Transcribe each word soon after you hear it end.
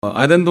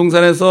아덴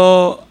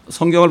동산에서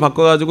성경을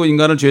바꿔가지고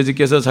인간을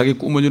죄짓게 해서 자기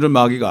꿈을 이룬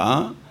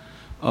마귀가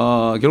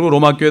결국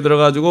로마 교회에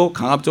들어가지고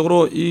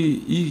강압적으로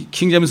이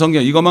킹제임스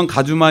성경 이것만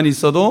가지고만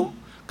있어도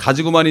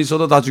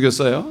다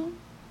죽였어요.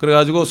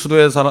 그래가지고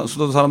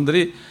수도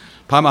사람들이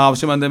밤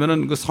 9시만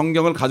되면은 그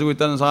성경을 가지고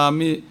있다는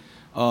사람이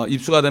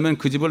입수가 되면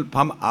그 집을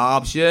밤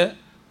 9시에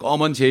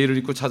검은 제의를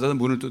입고 찾아서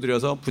문을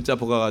두드려서 붙잡아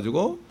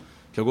가가지고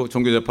결국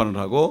종교 재판을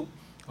하고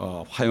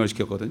화형을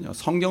시켰거든요.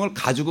 성경을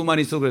가지고만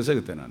있어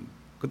그랬어요.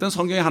 그때는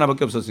성경이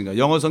하나밖에 없었으니까,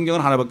 영어 성경은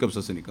하나밖에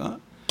없었으니까.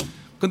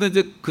 근데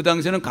이제 그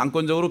당시에는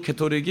강권적으로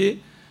캐토릭이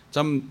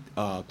참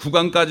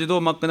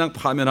국왕까지도 막 그냥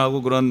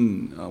파면하고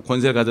그런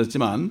권세를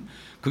가졌지만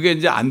그게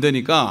이제 안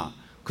되니까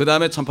그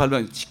다음에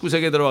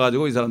 19세기에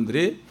들어와가지고 이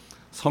사람들이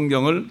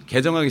성경을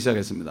개정하기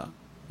시작했습니다.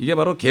 이게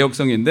바로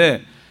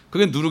개혁성인데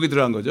그게 누룩이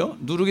들어간 거죠.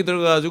 누룩이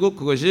들어가가지고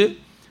그것이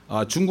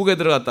중국에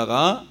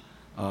들어갔다가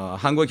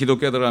한국의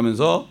기독교에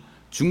들어가면서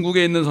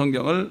중국에 있는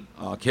성경을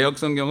개혁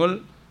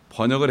성경을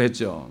번역을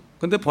했죠.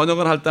 근데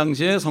번역을 할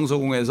당시에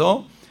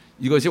성서공회에서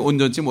이것이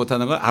온전치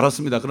못하는 걸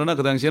알았습니다. 그러나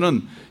그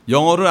당시에는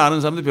영어를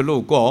아는 사람도 별로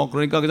없고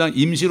그러니까 그냥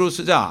임시로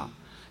쓰자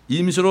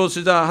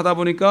하다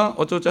보니까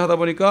어쩌고저쩌고 하다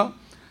보니까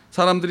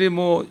사람들이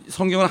뭐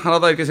성경은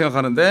하나다 이렇게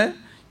생각하는데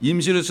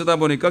임시로 쓰다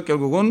보니까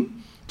결국은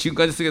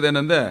지금까지 쓰게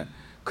되는데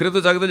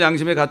그래도 자기들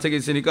양심의 가책이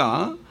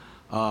있으니까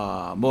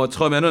뭐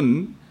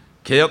처음에는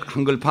개혁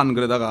한글판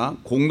그러다가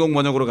공동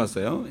번역으로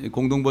갔어요. 이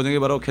공동 번역이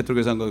바로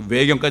캐톨릭에서 한 거,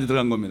 외경까지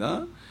들어간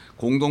겁니다.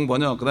 공동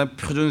번역, 그다음에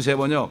표준세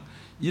번역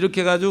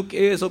이렇게 가지고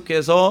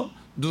계속해서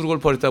누룩을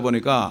버리다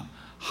보니까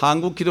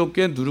한국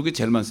기독교에 누룩이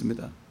제일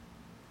많습니다.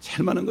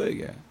 제일 많은 거예요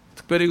이게.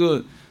 특별히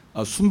그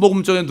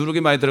순복음 쪽에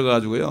누룩이 많이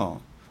들어가가지고요.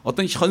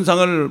 어떤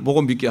현상을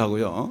보고 믿게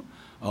하고요.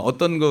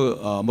 어떤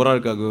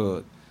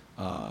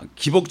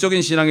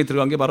기복적인 신앙이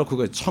들어간 게 바로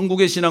그거예요.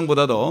 천국의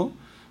신앙보다도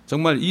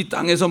정말 이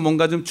땅에서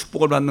뭔가 좀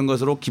축복을 받는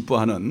것으로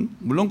기뻐하는,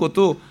 물론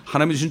그것도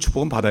하나님이 주신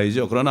축복은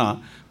받아야죠. 그러나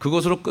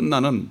그것으로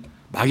끝나는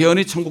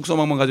막연히 천국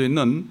소망만 가지고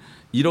있는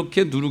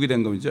이렇게 누룩이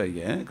된 겁니다.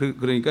 이게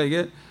그러니까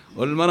이게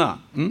얼마나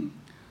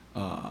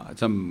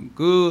참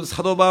그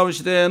사도 바울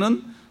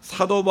시대에는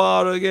사도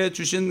바울에게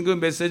주신 그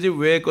메시지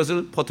외의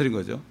것을 퍼뜨린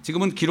거죠.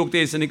 지금은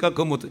기록되어 있으니까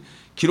그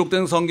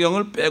기록된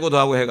성경을 빼고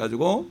더하고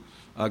해가지고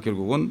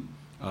결국은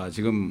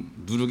지금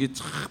누룩이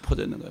쫙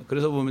퍼져 있는 거예요.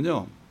 그래서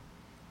보면요,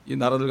 이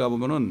나라들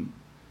가보면은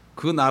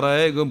그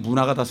나라의 그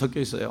문화가 다 섞여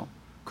있어요.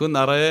 그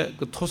나라의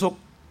그 토속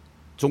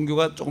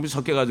종교가 조금씩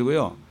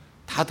섞여가지고요.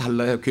 다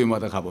달라요.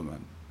 교회마다 가보면.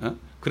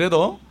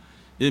 그래도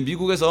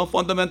미국에서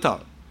펀더멘탈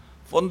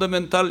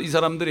이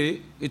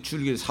사람들이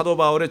줄기, 사도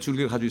바울의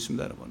줄기를 가지고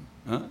있습니다, 여러분.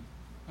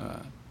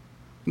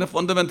 근데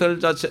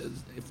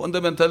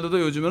펀더멘탈들도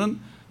요즘에는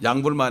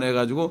양보를 많이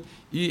해가지고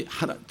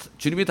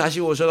주님이 다시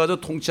오셔가지고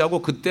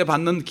통치하고 그때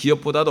받는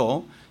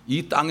기업보다도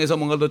이 땅에서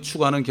뭔가 더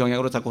추구하는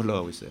경향으로 자꾸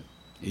흘러가고 있어요.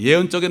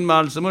 예언적인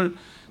말씀을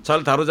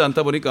잘 다루지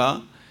않다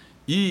보니까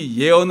이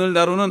예언을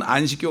다루는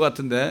안식교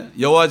같은데,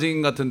 여호와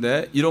증인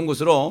같은데 이런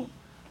곳으로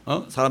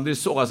사람들이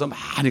쏘가서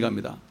많이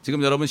갑니다.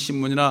 지금 여러분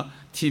신문이나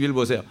TV를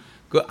보세요.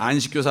 그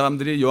안식교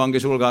사람들이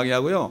요한계시록을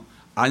강의하고요,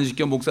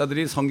 안식교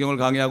목사들이 성경을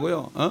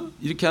강의하고요,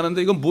 이렇게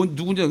하는데 이건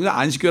누군지 그냥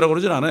안식교라고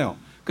그러진 않아요.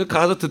 그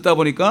가서 듣다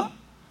보니까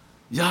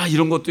야,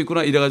 이런 것도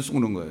있구나 이래가지고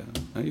쏘는 거예요.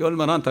 이게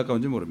얼마나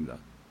안타까운지 모릅니다.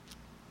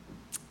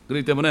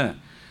 그렇기 때문에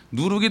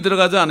누룩이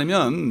들어가지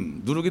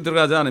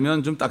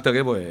않으면 좀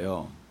딱딱해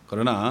보여요.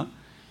 그러나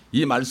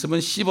이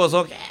말씀은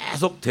씹어서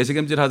계속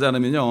되새김질하지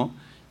않으면요,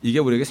 이게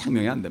우리에게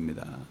생명이 안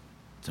됩니다.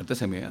 절대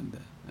생명이 안 돼.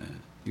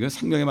 이건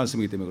생명의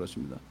말씀이기 때문에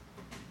그렇습니다.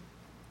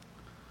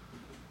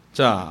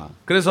 자,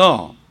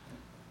 그래서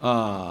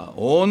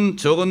온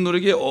적은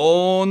누룩이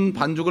온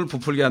반죽을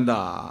부풀게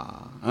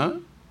한다.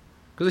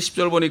 그래서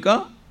 10절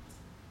보니까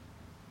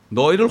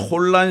너희를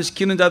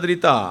혼란시키는 자들이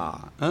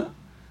있다.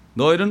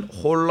 너희는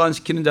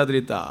혼란시키는 자들이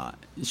있다.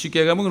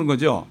 쉽게 얘기하면 그런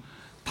거죠.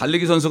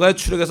 달리기 선수가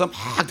추력해서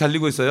막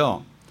달리고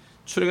있어요.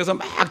 추력해서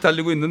막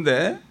달리고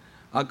있는데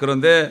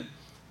그런데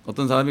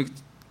어떤 사람이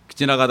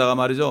지나가다가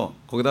말이죠,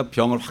 거기다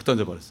병을 확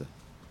던져버렸어요.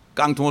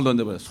 깡통을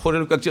던져버렸어요.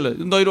 소리를 꽉 질러,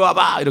 너 이리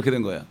와봐 이렇게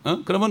된 거예요.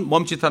 그러면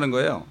멈칫하는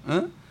거예요.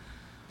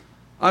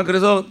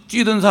 그래서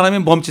뛰던 사람이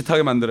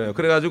멈칫하게 만들어요.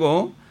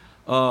 그래가지고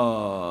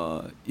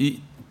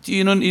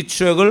뛰는 이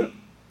추력을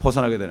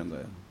벗어나게 되는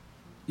거예요.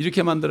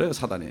 이렇게 만들어요,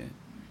 사단이.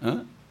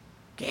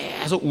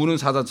 계속 우는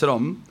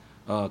사자처럼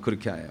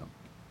그렇게 해요.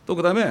 또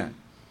그 다음에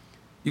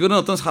이거는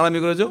어떤 사람이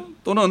그러죠.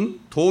 또는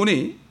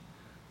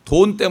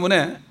돈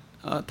때문에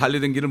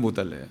달리던 길을 못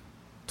달려요.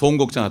 돈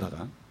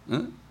걱정하다가.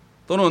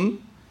 또는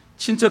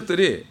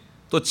친척들이,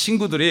 또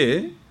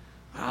친구들이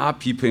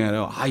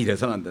비평해요.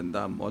 이래서는 안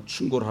된다. 뭐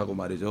충고를 하고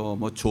말이죠.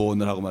 뭐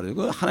조언을 하고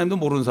말이죠. 하나님도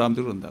모르는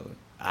사람들이 그런다고요.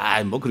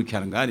 뭐 그렇게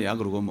하는 거 아니야.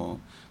 그리고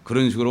뭐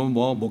그런 식으로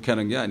뭐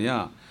목회하는 게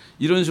아니야.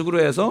 이런 식으로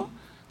해서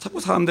자꾸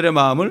사람들의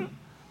마음을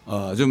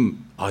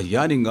이게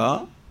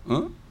아닌가?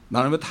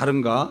 나는 왜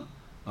다른가?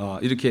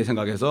 이렇게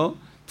생각해서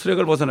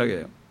트랙을 벗어나게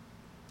해요.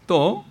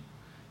 또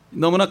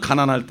너무나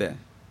가난할 때,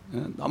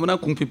 너무나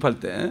궁핍할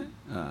때,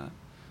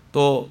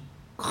 또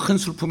큰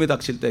슬픔이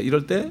닥칠 때,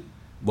 이럴 때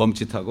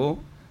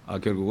멈칫하고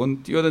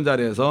결국은 뛰어든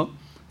자리에서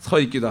서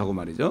있기도 하고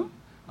말이죠.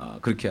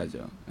 그렇게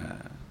하죠. 예.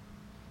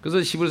 그래서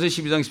 11서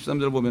 12장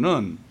 13절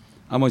보면은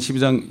한번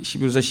 11서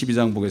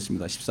 12장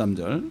보겠습니다.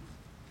 13절.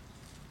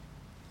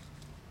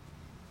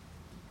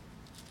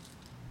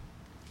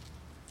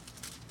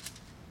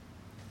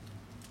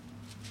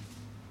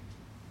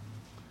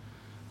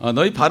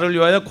 너희 발을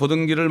위하여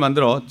고등길을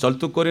만들어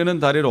절뚝거리는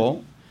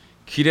다리로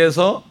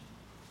길에서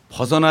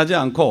벗어나지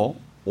않고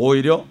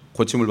오히려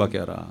고침을 받게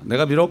하라.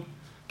 내가 비록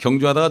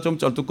경주하다가 좀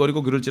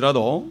절뚝거리고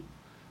그럴지라도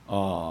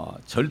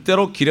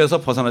절대로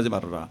길에서 벗어나지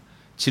말아라.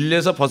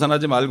 진리에서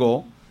벗어나지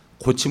말고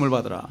고침을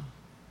받으라.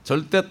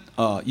 절대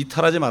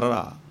이탈하지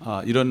말아라.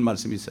 이런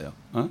말씀이 있어요.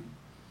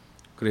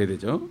 그래야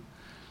되죠.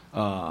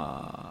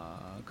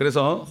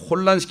 그래서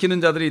혼란시키는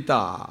자들이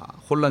있다.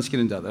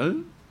 혼란시키는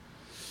자들.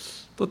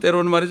 또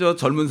때로는 말이죠.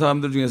 젊은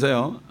사람들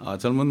중에서요.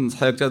 젊은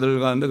사역자들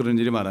가운데 그런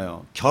일이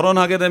많아요.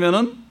 결혼하게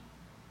되면은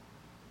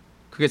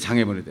그게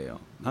장애물이 돼요.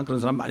 난 그런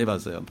사람 많이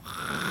봤어요.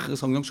 막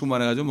성령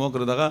충만해가지고 뭐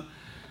그러다가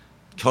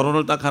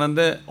결혼을 딱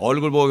하는데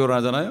얼굴 보고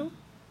결혼하잖아요.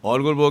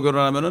 얼굴 보고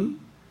결혼하면은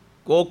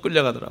꼭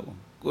끌려가더라고.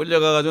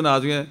 끌려가가지고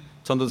나중에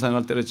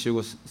전도사역을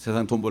때려치우고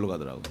세상 돈 벌러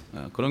가더라고.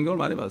 그런 경우를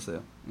많이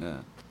봤어요.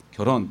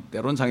 결혼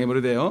때로는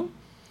장애물이 돼요.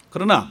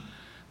 그러나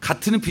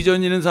같은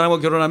비전이 있는 사람과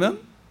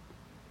결혼하면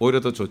오히려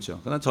더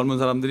좋죠. 그러나 젊은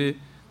사람들이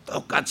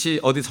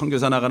똑같이 어디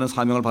선교사 나가는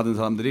사명을 받은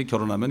사람들이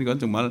결혼하면 이건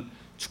정말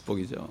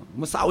축복이죠.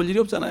 뭐 싸울 일이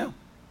없잖아요.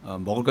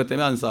 먹을 것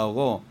때문에 안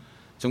싸우고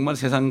정말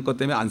세상 것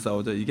때문에 안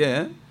싸우죠.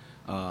 이게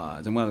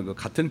정말 그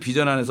같은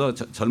비전 안에서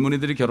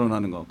젊은이들이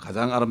결혼하는 거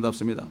가장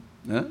아름답습니다.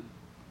 네?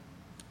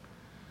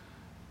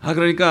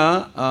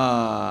 그러니까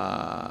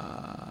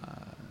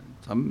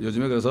참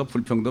요즘에 그래서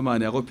불평도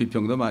많이 하고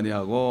비평도 많이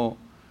하고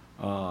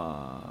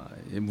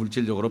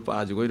물질적으로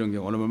빠지고 이런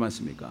경우 얼마나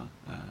많습니까?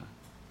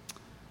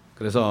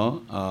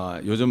 그래서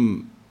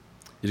요즘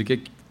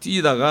이렇게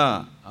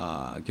뛰다가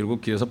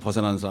결국 길에서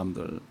벗어난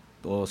사람들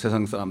또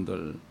세상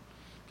사람들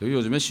결국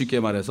요즘에 쉽게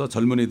말해서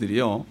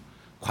젊은이들이요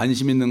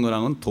관심 있는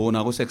거랑은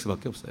돈하고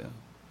섹스밖에 없어요.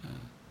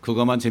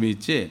 그거만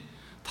재미있지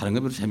다른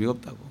건 별로 재미가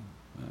없다고.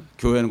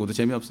 교회 하는 것도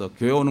재미없어.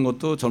 교회 오는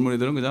것도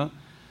젊은이들은 그냥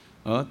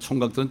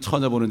총각들은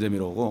처녀 보는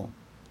재미로 오고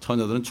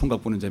처녀들은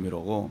총각 보는 재미로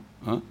오고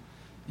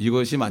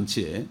이것이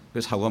많지.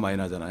 그래서 사고가 많이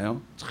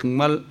나잖아요.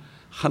 정말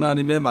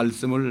하나님의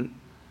말씀을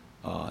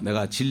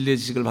내가 진리의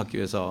지식을 받기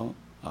위해서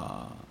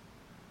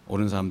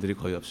오는 사람들이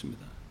거의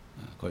없습니다.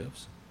 거의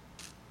없어.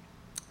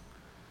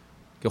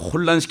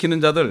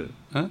 혼란시키는 자들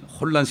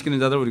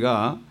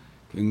우리가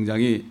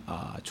굉장히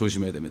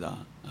조심해야 됩니다.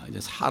 이제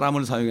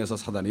사람을 사용해서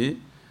사단이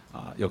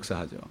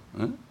역사하죠.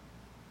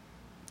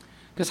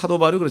 사도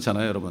바울이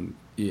그렇잖아요, 여러분.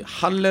 이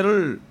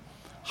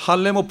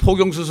할례 뭐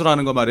포경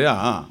수술하는 거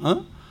말이야.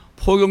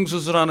 포경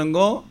수술하는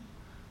거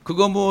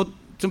그거 뭐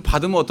좀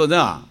받으면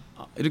어떠냐?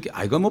 이렇게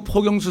이거 뭐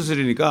포경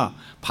수술이니까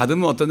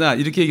받으면 어떠냐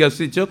이렇게 얘기할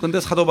수 있죠. 근데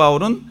사도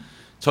바울은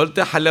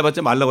절대 할례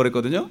받지 말라고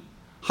그랬거든요.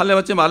 할례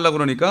받지 말라고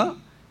그러니까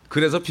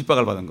그래서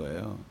핍박을 받은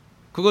거예요.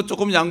 그거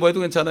조금 양보해도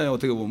괜찮아요.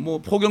 어떻게 보면 뭐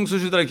포경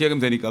수술이다 이렇게 하면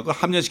되니까 그거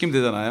합리화시키면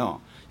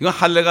되잖아요. 이건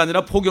할례가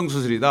아니라 포경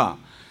수술이다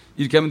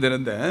이렇게 하면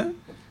되는데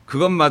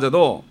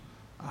그것마저도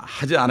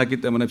하지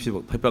않았기 때문에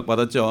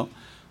핍박받았죠.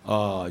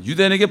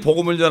 유대인에게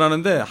복음을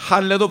전하는데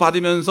할례도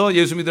받으면서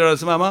예수 믿으라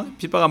했으면 아마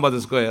핍박 안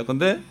받았을 거예요.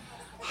 근데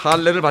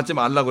할례를 받지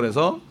말라고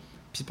그래서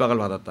핍박을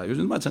받았다.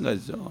 요즘도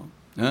마찬가지죠.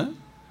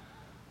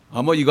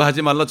 뭐 이거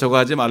하지 말라 저거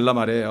하지 말라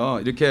말이에요.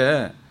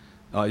 이렇게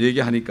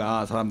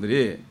얘기하니까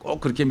사람들이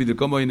꼭 그렇게 믿을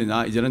거 뭐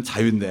있느냐. 이제는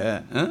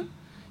자유인데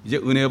이제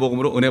은혜의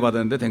복음으로 은혜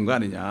받았는데 된 거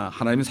아니냐.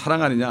 하나님이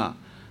사랑 아니냐.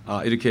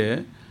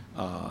 이렇게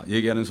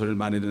얘기하는 소리를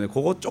많이 듣는데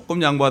그거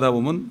조금 양보하다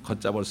보면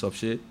걷잡을 수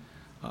없이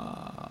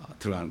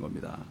들어가는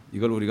겁니다.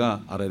 이걸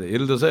우리가 알아야 돼요.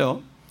 예를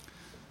들어서요.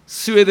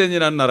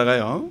 스웨덴이라는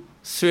나라가요.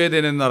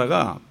 스웨덴이라는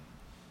나라가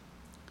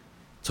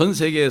전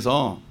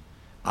세계에서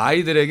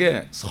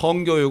아이들에게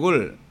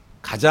성교육을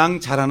가장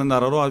잘하는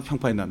나라로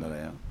평판이 난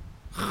나라예요.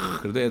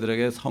 그래도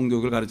애들에게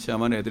성교육을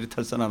가르쳐야만 애들이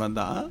탈선 안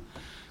한다.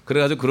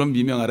 그래가지고 그런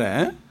미명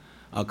아래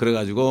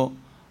그래가지고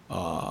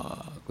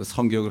그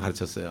성교육을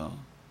가르쳤어요.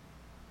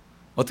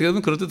 어떻게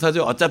보면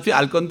그럴듯하죠. 어차피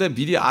알 건데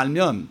미리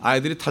알면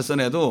아이들이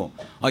탈선해도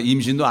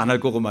임신도 안 할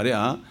거고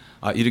말이야.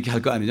 이렇게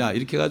할 거 아니냐.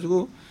 이렇게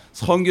해가지고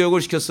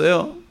성교육을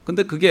시켰어요.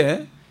 근데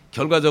그게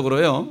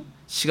결과적으로요.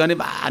 시간이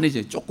많이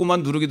이제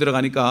조그만 누룩이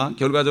들어가니까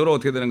결과적으로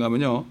어떻게 되는가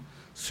하면요.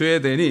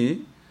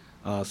 스웨덴이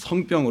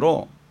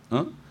성병으로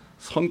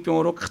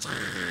가장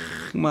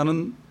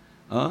많은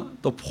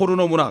또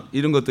포르노 문학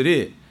이런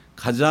것들이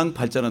가장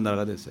발전한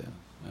나라가 됐어요.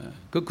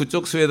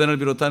 그쪽 스웨덴을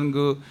비롯한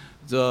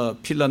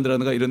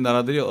핀란드라든가 이런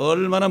나라들이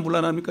얼마나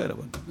문란합니까,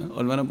 여러분?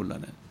 얼마나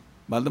문란해.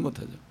 말도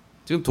못하죠.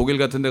 지금 독일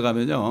같은 데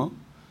가면요.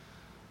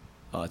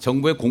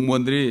 정부의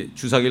공무원들이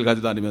주사기를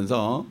가지고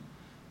다니면서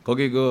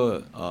거기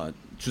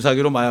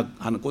주사기로 마약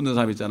꽂는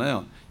사람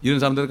있잖아요. 이런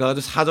사람들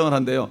가가지고 사정을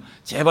한대요.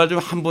 제발 좀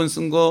한 번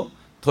쓴 거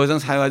더 이상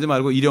사용하지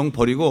말고 일용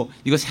버리고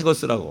이거 새 거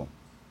쓰라고.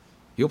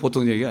 이거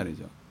보통 얘기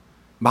아니죠.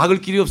 막을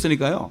길이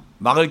없으니까요.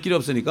 막을 길이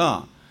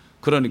없으니까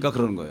그러니까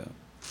그러는 거예요.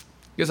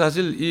 그래서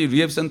사실 이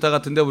리앱센터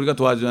같은 데 우리가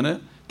도와주잖아요.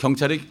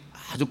 경찰이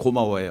아주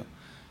고마워해요.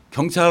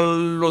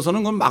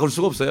 경찰로서는 그건 막을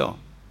수가 없어요.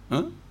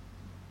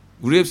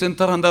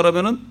 우리앱센터를 한다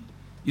그러면은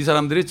이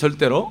사람들이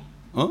절대로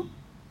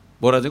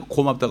뭐라지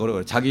고맙다고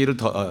그래요. 자기 일을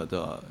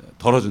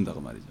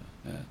덜어준다고 말이죠.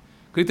 예.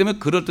 그렇기 때문에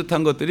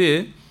그럴듯한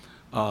것들이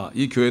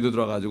이 교회도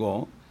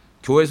들어가지고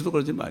교회에서도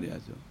그러지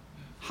말이야죠.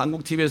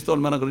 한국 TV에서도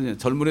얼마나 그러냐.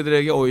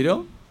 젊은이들에게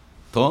오히려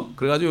더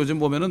그래가지고 요즘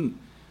보면은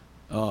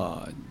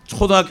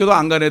초등학교도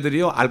안 간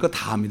애들이요 알 거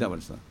다 합니다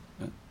벌써.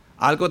 예.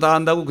 알 거 다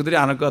한다고 그들이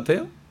안 할 것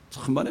같아요?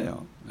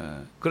 천만에요.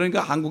 예.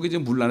 그러니까 한국이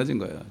지금 문란해진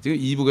거예요. 지금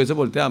이북에서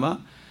볼 때 아마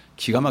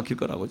기가 막힐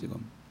거라고 지금.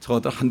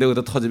 저것들 한 대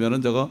그대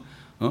터지면은 저거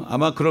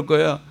아마 그럴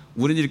거야.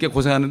 우린 이렇게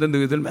고생하는데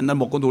너희들 맨날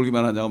먹고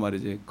놀기만 하냐고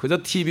말이지. 그저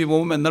TV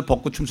보면 맨날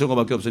벗고 춤추는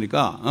거밖에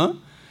없으니까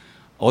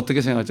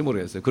어떻게 생각할지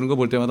모르겠어요. 그런 거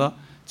볼 때마다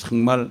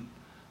정말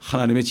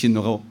하나님의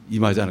진노가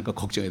임하지 않을까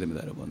걱정이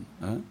됩니다, 여러분.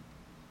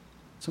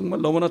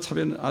 정말 너무나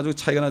아주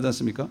차이가 나지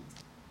않습니까?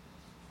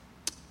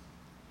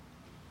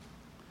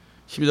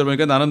 12절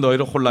보니까 나는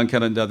너희를 혼란케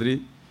하는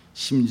자들이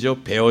심지어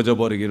베어져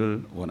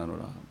버리기를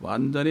원하노라.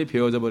 완전히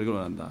베어져 버리기를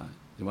원한다.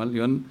 정말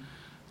이건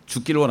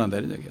죽기를 원한다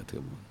이런 얘기야. 어떻게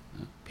보면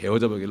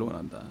베어져 버리기를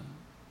원한다.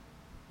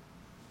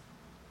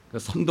 그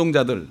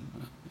선동자들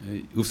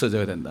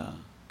없어져야 된다.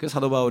 그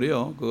사도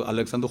바울이요, 그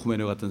알렉산더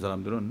후메네오 같은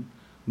사람들은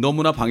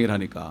너무나 방해를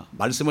하니까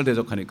말씀을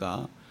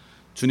대적하니까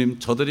주님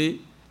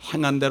저들이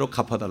행한 대로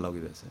갚아달라고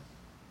기도했어요.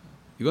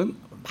 이건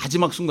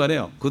마지막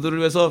순간에요. 그들을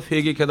위해서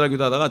회개 깨달아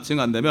기도하다가 증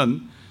안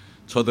되면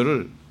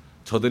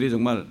저들이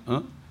정말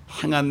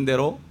행한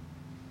대로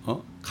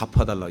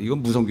갚아달라.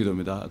 이건 무성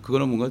기도입니다.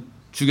 그거는 뭔가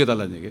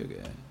죽여달라는 얘기예요.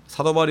 이게.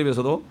 사도 바울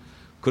입에서도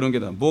그런 게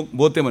다.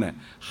 뭐 때문에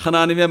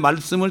하나님의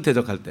말씀을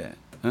대적할 때,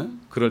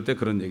 그럴 때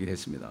그런 얘기를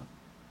했습니다.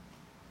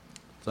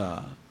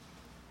 자,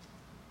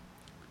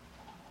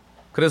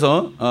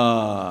 그래서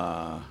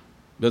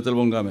몇 절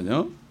본가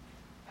하면요,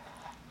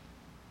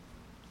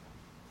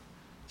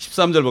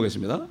 13절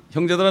보겠습니다.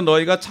 형제들아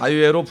너희가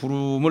자유회로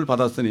부름을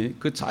받았으니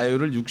그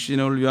자유를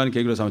육신을 위한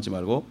계기로 삼지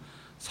말고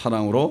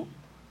사랑으로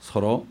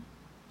서로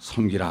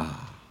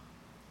섬기라.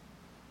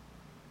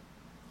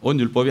 온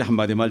율법이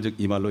한마디 말 즉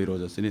이 말로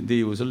이루어졌으니 네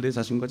이웃을 내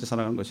자신같이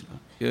사랑하는 것이라.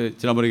 예,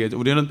 지난번에 얘기했죠.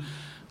 우리는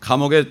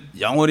감옥에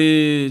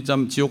영원히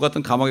참 지옥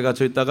같은 감옥에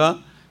갇혀 있다가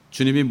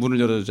주님이 문을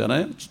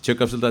열어주잖아요.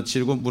 죄값을 다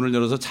치르고 문을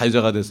열어서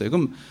자유자가 됐어요.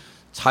 그럼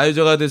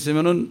자유자가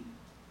됐으면은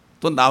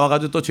또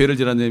나와가지고 또 죄를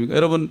지라는 얘기입니까?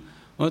 여러분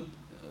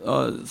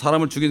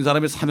사람을 죽인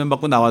사람이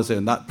사면받고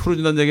나왔어요.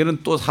 풀어준다는 얘기는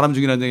또 사람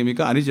죽이라는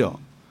얘기입니까? 아니죠.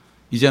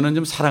 이제는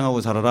좀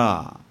사랑하고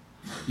살아라.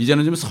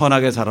 이제는 좀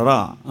선하게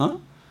살아라.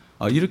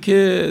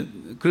 이렇게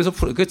그래서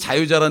그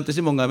자유자라는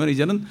뜻이 뭔가 하면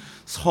이제는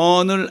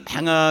선을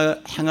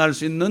행할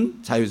수 있는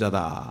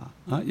자유자다.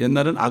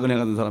 옛날은 악을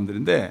행하던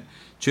사람들인데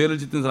죄를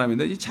짓던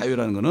사람인데 이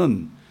자유라는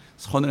거는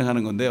선을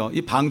행하는 건데요.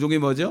 이 방종이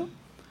뭐죠?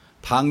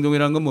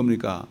 방종이라는 건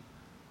뭡니까?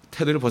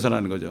 태도를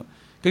벗어나는 거죠.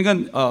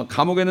 그러니까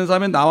감옥에 있는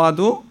사람이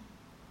나와도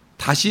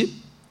다시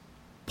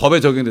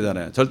법에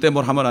적용되잖아요. 절대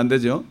뭘 하면 안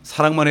되죠.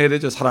 사랑만 해야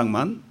되죠.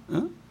 사랑만.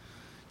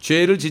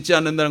 죄를 짓지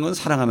않는다는 건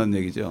사랑하는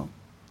얘기죠.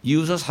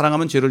 이웃을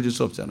사랑하면 죄를 질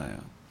수 없잖아요.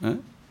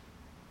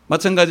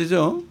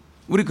 마찬가지죠.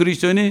 우리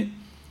그리스도인이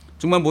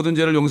정말 모든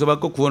죄를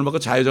용서받고 구원받고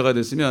자유자가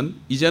됐으면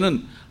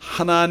이제는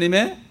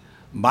하나님의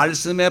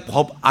말씀의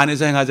법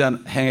안에서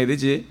행해야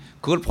되지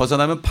그걸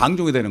벗어나면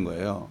방종이 되는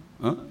거예요.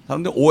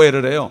 사람들이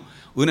오해를 해요.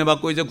 은혜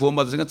받고 이제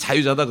구원받았으니까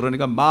자유자다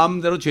그러니까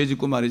마음대로 죄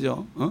짓고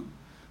말이죠.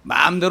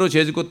 마음대로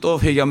죄 짓고 또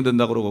회개하면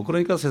된다고 그러고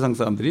그러니까 세상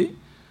사람들이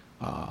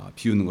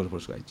비웃는 걸 볼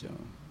수가 있죠.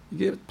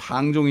 이게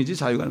방종이지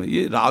자유가 아니에요.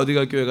 이게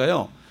라오디게아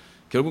교회가요.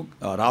 결국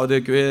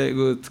라오디게아 교회의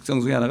그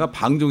특성 중에 하나가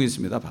방종이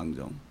있습니다.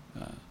 방종.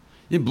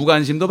 이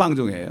무관심도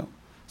방종이에요.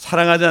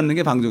 사랑하지 않는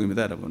게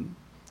방종입니다, 여러분.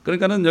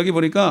 그러니까는 여기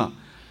보니까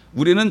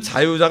우리는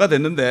자유자가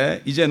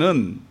됐는데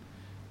이제는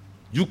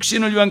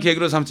육신을 위한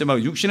계기로 삼지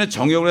말고 육신의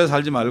정욕으로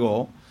살지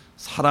말고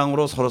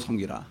사랑으로 서로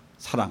섬기라.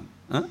 사랑.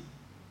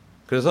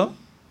 그래서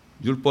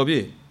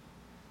율법이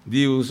네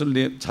이웃을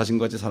네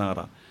자신같이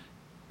사랑하라.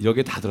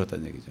 여기에 다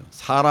들었다는 얘기죠.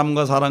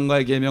 사람과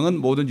사람과의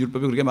계명은 모든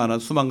율법이 그렇게 많아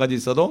수만 가지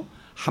있어도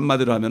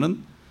한마디로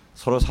하면은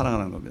서로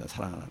사랑하는 겁니다.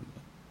 사랑하는 거.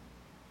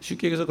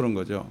 쉽게 얘기해서 그런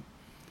거죠.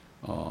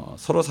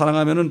 서로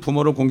사랑하면은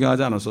부모를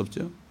공경하지 않을 수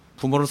없죠.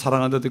 부모를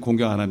사랑하는데 어떻게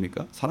공경 안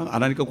합니까? 사랑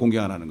안 하니까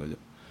공경 안 하는 거죠.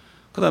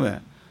 그다음에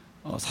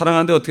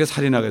사랑하는데 어떻게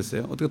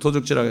살인하겠어요? 어떻게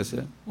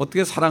도둑질하겠어요?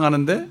 어떻게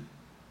사랑하는데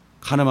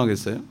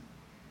간음하겠어요?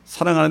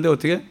 사랑하는데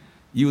어떻게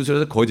이웃을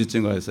해서 거짓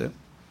증거했어요?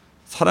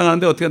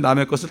 사랑하는데 어떻게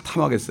남의 것을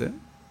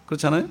탐하겠어요?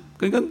 그렇잖아요.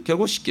 그러니까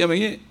결국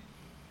 10계명이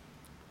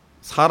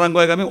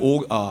사랑과의 계명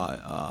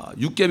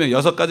 6계명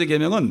 6가지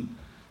계명은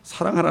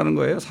사랑하라는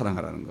거예요.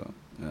 사랑하라는 거.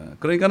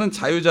 그러니까는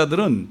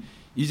자유자들은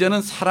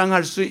이제는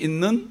사랑할 수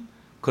있는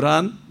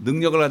그러한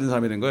능력을 가진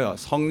사람이 된 거예요.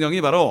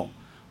 성령이 바로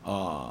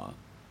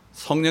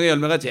성령의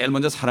열매가 제일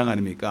먼저 사랑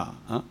아닙니까?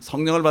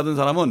 성령을 받은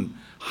사람은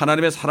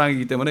하나님의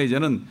사랑이기 때문에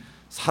이제는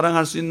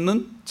사랑할 수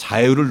있는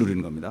자유를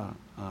누리는 겁니다.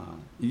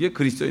 이게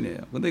그리스도인이에요.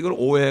 근데 이걸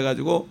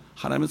오해해가지고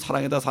하나님은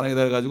사랑이다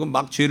해가지고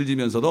막 죄를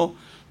지면서도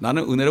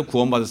나는 은혜로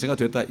구원받았으니까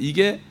됐다.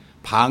 이게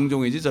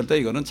방종이지 절대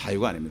이거는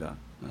자유가 아닙니다.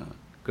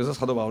 그래서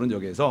사도 바울은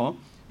여기에서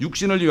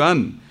육신을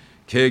위한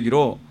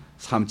계기로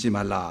삼지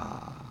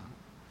말라.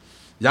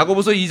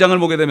 야고보서 2장을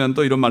보게 되면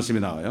또 이런 말씀이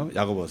나와요.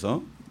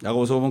 야고보서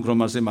보면 그런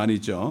말씀이 많이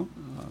있죠.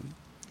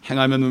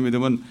 행하면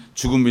믿음은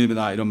죽은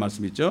믿음이다, 이런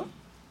말씀이 있죠.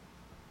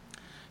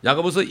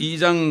 야고보서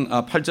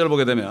 2장 8절을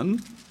보게 되면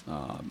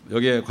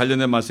여기에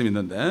관련된 말씀이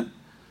있는데,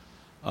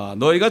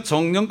 너희가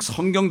정녕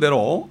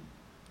성경대로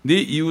네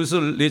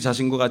이웃을 네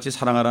자신과 같이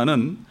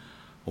사랑하라는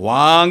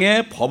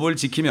왕의 법을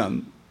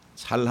지키면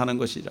잘하는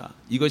것이라.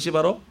 이것이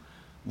바로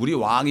우리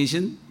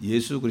왕이신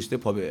예수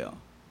그리스도의 법이에요.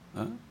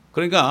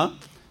 그러니까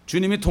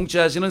주님이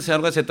통치하시는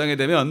새하늘과 새 땅에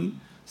되면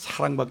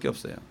사랑밖에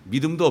없어요.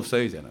 믿음도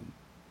없어요. 이제는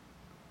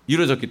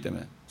이루어졌기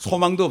때문에.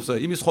 소망도 없어요.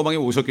 이미 소망이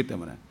오셨기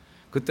때문에.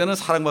 그때는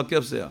사랑밖에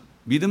없어요.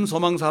 믿음,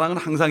 소망, 사랑은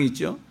항상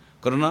있죠.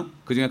 그러나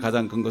그중에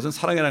가장 큰 것은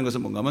사랑이라는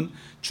것은 뭔가 하면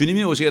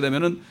주님이 오시게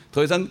되면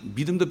더 이상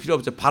믿음도 필요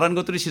없죠. 바라는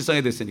것들이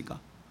실상이 됐으니까.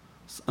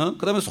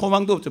 그 다음에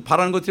소망도 없죠.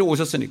 바라는 것들이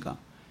오셨으니까.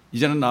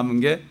 이제는 남은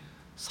게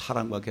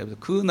사랑밖에 없어요.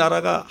 그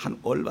나라가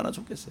얼마나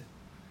좋겠어요.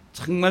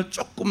 정말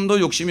조금도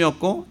욕심이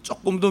없고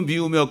조금도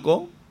미움이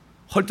없고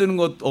헐뜨는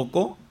것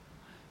없고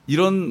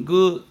이런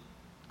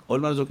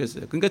얼마나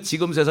좋겠어요. 그러니까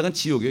지금 세상은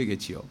지옥이에요. 이게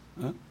지옥.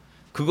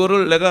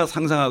 그거를 내가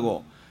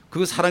상상하고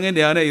그 사랑이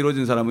내 안에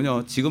이루어진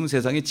사람은요, 지금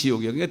세상이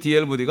지옥이에요. 그러니까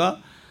D.L.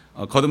 무디가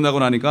거듭나고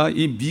나니까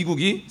이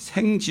미국이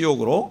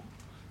생지옥으로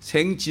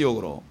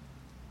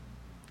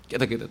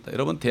깨닫게 됐다.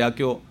 여러분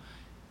대학교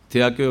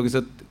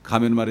여기서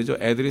가면 말이죠,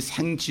 애들이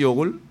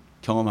생지옥을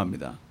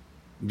경험합니다.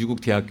 미국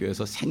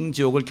대학교에서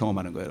생지옥을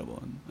경험하는 거예요,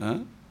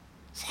 여러분.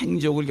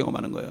 생지옥을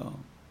경험하는 거예요.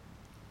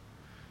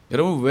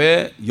 여러분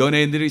왜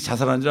연예인들이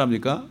자살하는 줄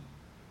압니까?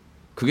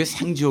 그게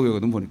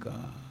생지옥이거든. 보니까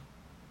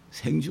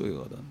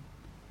생지옥이거든.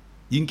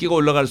 인기가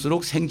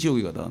올라갈수록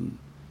생지옥이거든.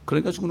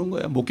 그러니까 죽는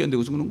거야. 못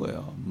견디고 죽는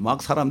거예요.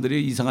 막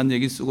사람들이 이상한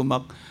얘기 쓰고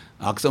막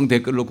악성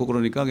댓글 놓고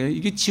그러니까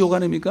이게 지옥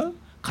아닙니까?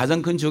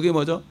 가장 큰 지옥이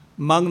뭐죠?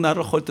 막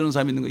나를 헐뜨는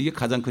사람이 있는 거. 이게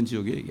가장 큰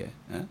지옥이에요. 이게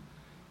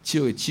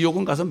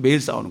지옥은 가서 매일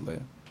싸우는 거예요.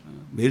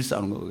 매일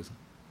싸우는 거예요. 거기서.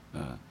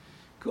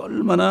 그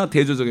얼마나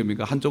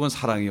대조적입니까? 한쪽은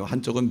사랑이요,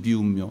 한쪽은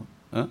미움요.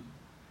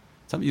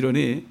 참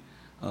이러니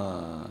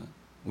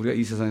우리가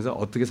이 세상에서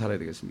어떻게 살아야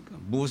되겠습니까?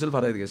 무엇을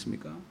바라야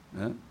되겠습니까?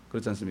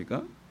 그렇지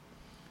않습니까?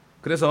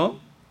 그래서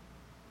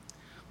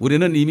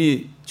우리는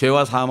이미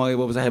죄와 사망의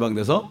법에서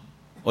해방돼서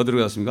어디로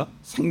갔습니까?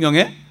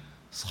 생명의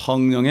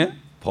성령의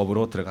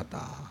법으로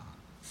들어갔다.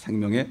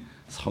 생명의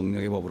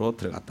성령의 법으로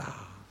들어갔다.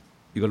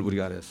 이걸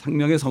우리가 알아요.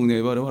 생명의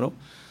성령의 법은 바로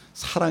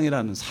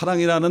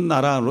사랑이라는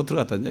나라 안으로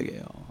들어갔다는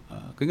얘기예요.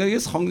 그러니까 이게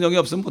성령이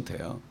없으면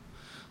못해요.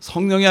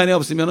 성령이 안에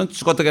없으면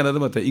죽었다 깨어나도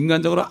못해요.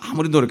 인간적으로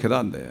아무리 노력해도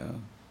안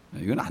돼요.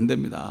 이건 안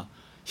됩니다.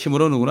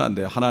 힘으로 누구나 안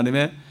돼요.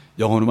 하나님의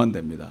영으로만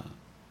됩니다.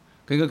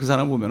 그러니까 그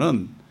사람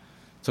보면은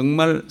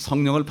정말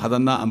성령을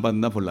받았나 안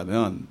받았나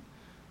보려면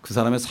그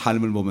사람의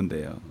삶을 보면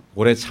돼요.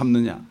 오래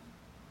참느냐,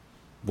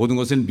 모든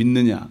것을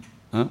믿느냐,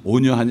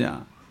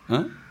 온유하냐,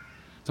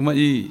 정말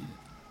이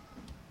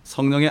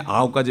성령의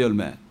 9가지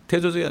열매,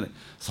 대조적이야.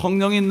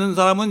 성령이 있는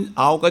사람은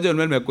 9가지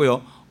열매를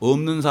맺고요,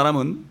 없는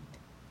사람은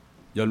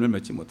열매를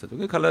맺지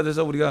못하죠.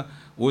 갈라디아서 우리가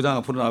 5장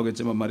앞으로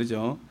나오겠지만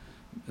말이죠,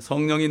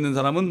 성령이 있는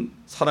사람은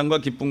사랑과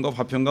기쁨과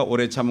화평과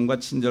오래 참음과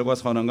친절과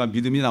선함과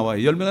믿음이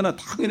나와요. 열매가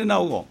당연히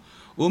나오고,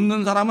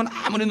 없는 사람은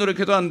아무리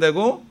노력해도 안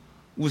되고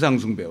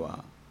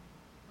우상숭배와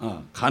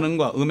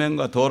간음과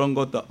음행과 더러운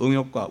것과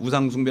응욕과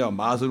우상숭배와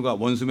마술과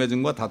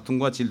원수매증과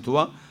다툼과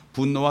질투와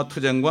분노와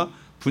투쟁과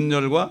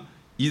분열과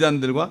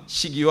이단들과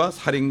시기와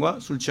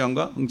살인과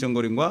술취함과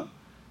흥청거림과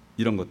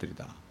이런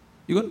것들이다.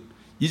 이건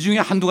이 중에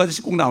한두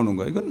가지씩 꼭 나오는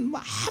거예요. 이건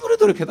아무리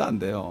노력해도 안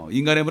돼요.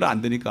 인간의 힘으로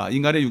안 되니까.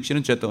 인간의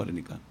육신은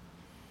죄덩어리니까.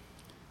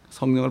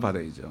 성령을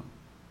받아야죠.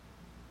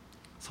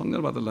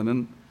 성령을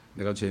받으려면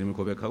내가 주님을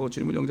고백하고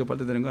주님을 영접할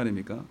때 되는 거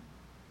아닙니까?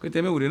 그렇기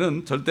때문에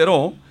우리는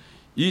절대로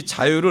이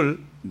자유를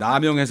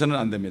남용해서는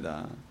안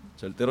됩니다.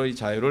 절대로 이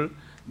자유를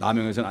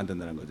남용해서는 안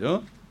된다는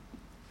거죠.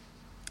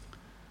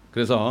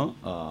 그래서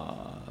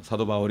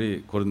사도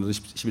바울이 고린도서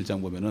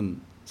 11장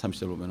보면은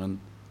 30절 보면은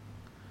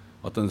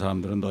어떤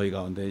사람들은 너희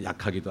가운데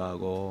약하기도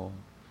하고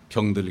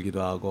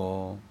병들기도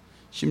하고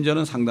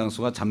심지어는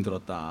상당수가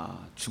잠들었다,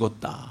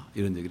 죽었다,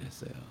 이런 얘기를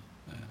했어요.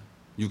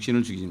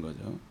 육신을 죽이는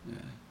거죠.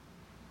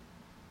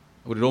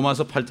 우리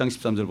로마서 8장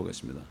 13절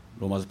보겠습니다.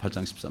 로마서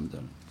 8장 13절.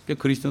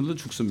 그러니까 그리스도인도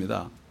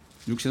죽습니다.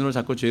 육신으로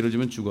자꾸 죄를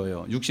지면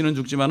죽어요. 육신은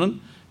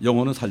죽지만은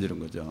영혼은 살리는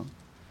거죠.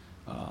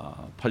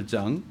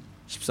 8장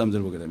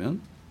 13절 보게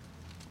되면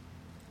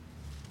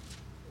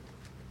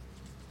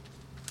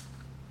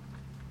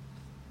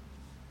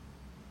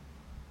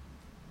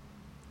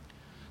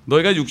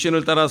너희가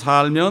육신을 따라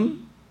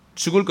살면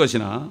죽을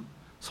것이나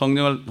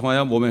성령을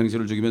통하여 몸의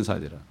행실을 죽이면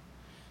살리라.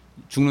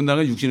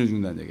 죽는다는 건 육신을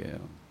죽는다는 얘기예요.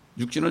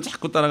 육신을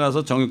자꾸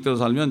따라가서 정욕대로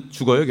살면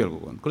죽어요,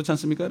 결국은. 그렇지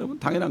않습니까, 여러분?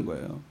 당연한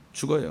거예요.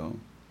 죽어요.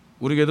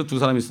 우리 교회도 두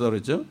사람이 있었다고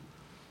그랬죠?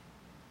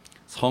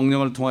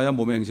 성령을 통하여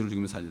몸의 행실을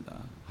죽이면 살리다.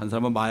 한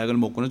사람은 마약을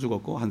먹고는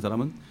죽었고 한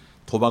사람은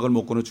도박을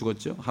먹고는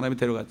죽었죠. 하나님이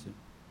데려갔죠.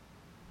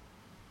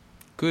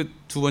 그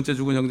두 번째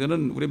죽은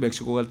형제는 우리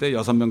멕시코 갈 때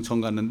 6명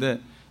처음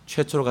갔는데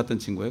최초로 갔던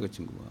친구예요. 그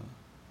친구가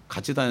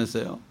같이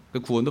다녔어요. 그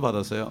구원도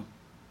받았어요.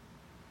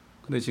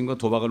 근데 친구가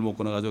도박을 못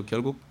끊어가지고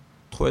결국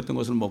토했던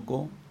것을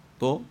먹고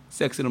또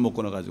섹스를 못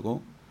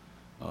끊어가지고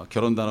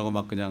결혼도 안 하고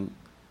막 그냥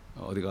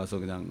어디 가서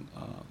그냥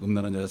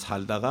음란한 여자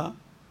살다가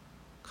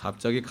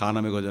갑자기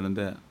간암에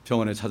걸렸는데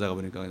병원에 찾아가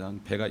보니까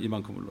그냥 배가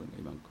이만큼 올라오는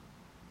거예요. 이만큼.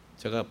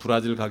 제가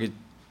브라질 가기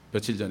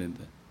며칠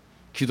전인데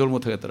기도를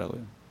못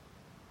하겠더라고요.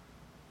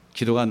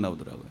 기도가 안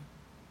나오더라고요.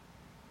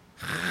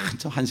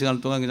 한참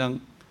 1시간 동안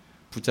그냥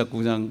붙잡고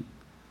그냥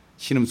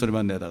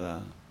신음소리만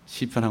내다가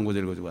시편 한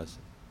구절 읽어주고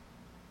왔어요.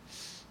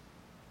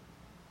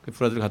 그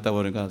브라질 갔다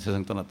보니까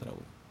세상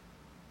떠났더라고요.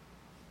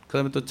 그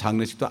다음에 또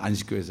장례식도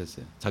안식교에서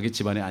했어요. 자기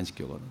집안에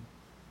안식교거든.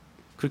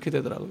 그렇게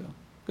되더라고요.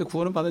 그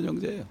구원은 받은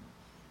형제예요.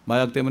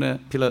 마약 때문에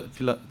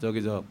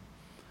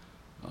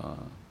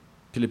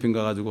필리핀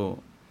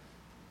가가지고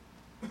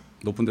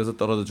높은 데서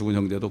떨어져 죽은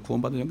형제도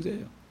구원받은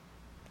형제예요.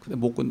 근데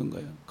못 끊는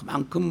거예요.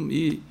 그만큼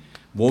이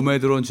몸에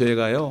들어온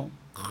죄가요.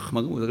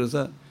 그만큼.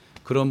 그래서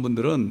그런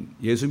분들은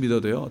예수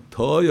믿어도요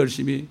더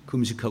열심히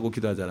금식하고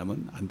기도하지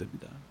않으면 안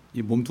됩니다.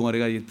 이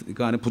몸뚱아리가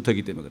그 안에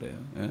붙어있기 때문에 그래요.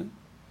 예?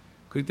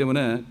 그렇기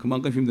때문에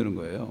그만큼 힘드는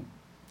거예요.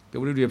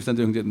 우리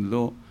리앱산자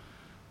형제들도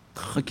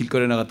다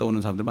길거리에 나갔다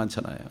오는 사람들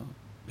많잖아요.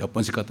 몇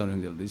번씩 갔다 오는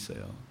형제들도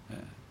있어요. 예.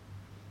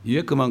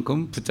 이게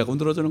그만큼 붙잡고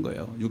늘어지는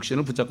거예요.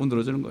 육신을 붙잡고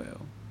늘어지는 거예요.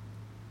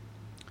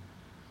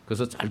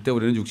 그래서 절대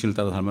우리는 육신을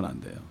따라 살면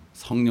안 돼요.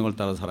 성령을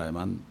따라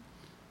살아야만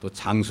또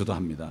장수도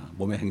합니다.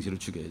 몸의 행실을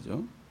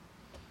죽여야죠.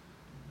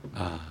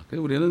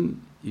 그래서 우리는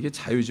이게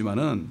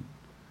자유지만은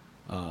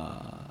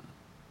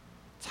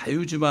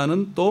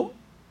또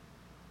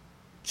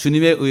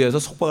주님에 의해서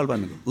속박을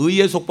받는 거예요.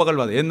 의의 속박을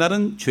받아요.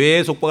 옛날은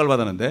죄의 속박을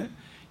받았는데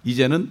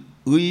이제는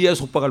의의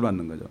속박을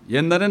받는 거죠.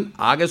 옛날엔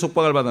악의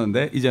속박을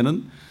받았는데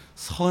이제는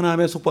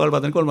선함의 속박을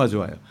받으니까 얼마나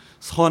좋아요.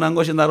 선한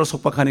것이 나를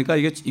속박하니까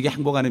이게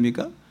행복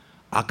아닙니까?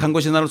 악한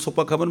것이 나를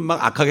속박하면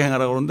막 악하게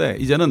행하라고 그러는데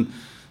이제는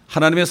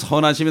하나님의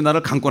선하심이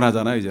나를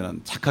강권하잖아요.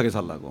 이제는 착하게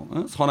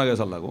살라고, 선하게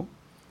살라고.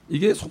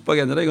 이게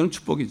속박이 아니라 이건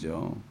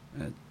축복이죠.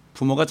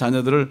 부모가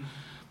자녀들을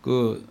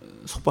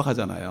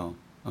속박하잖아요.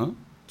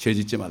 죄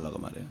짓지 말라고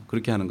말해요.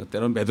 그렇게 하는 것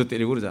때로는 매도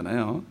때리고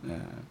그러잖아요.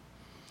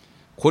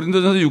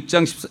 고린도전서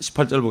 6장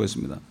 18절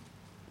보겠습니다.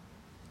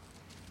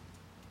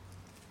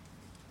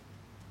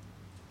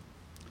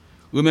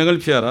 음행을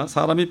피하라.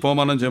 사람이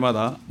범하는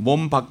죄마다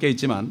몸 밖에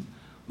있지만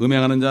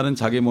음행하는 자는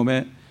자기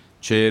몸에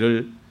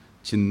죄를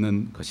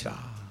짓는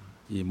것이라.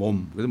 이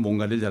몸, 그래서 몸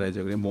관리를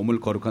잘해야죠. 그래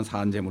몸을 거룩한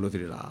산제물로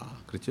드리라.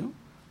 그렇죠?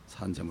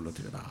 산제물로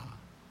드리라.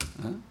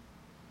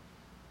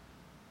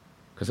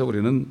 그래서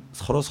우리는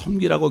서로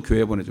섬기라고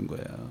교회 보내준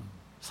거예요.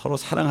 서로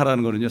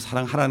사랑하라는 거는요,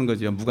 사랑하라는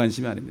거죠.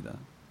 무관심이 아닙니다.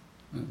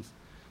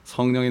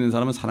 성령 있는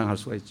사람은 사랑할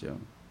수가 있죠.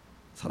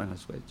 사랑할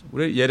수가 있죠.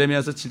 우리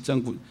예레미야서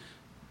 7장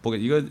 9,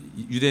 이거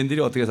유대인들이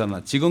어떻게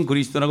사나? 지금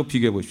그리스도인하고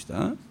비교해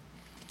봅시다.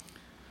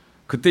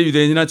 그때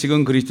유대인이나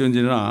지금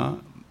그리스도인이나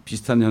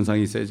비슷한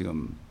현상이 있어요.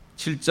 지금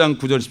 7장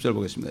 9절 10절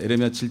보겠습니다.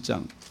 예레미야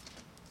 7장.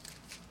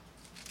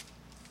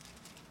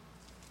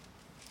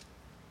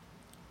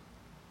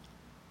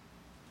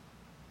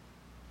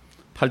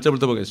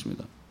 8절부터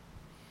보겠습니다.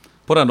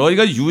 보라,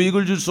 너희가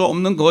유익을 줄 수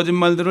없는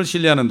거짓말들을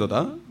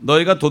신뢰하는도다.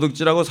 너희가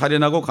도둑질하고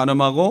살인하고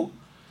간음하고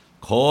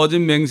거짓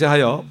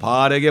맹세하여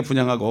바알에게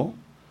분향하고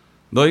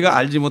너희가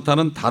알지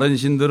못하는 다른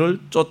신들을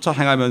쫓아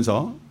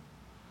행하면서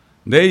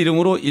내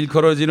이름으로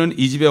일컬어지는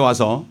이 집에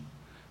와서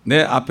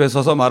내 앞에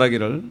서서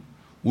말하기를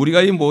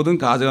우리가 이 모든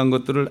가증한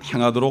것들을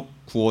행하도록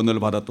구원을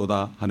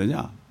받았도다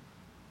하느냐.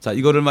 자,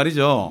 이거를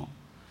말이죠.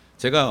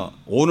 제가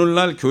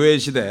오늘날 교회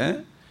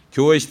시대에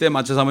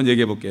맞춰서 한번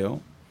얘기해 볼게요.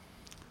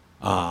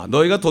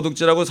 너희가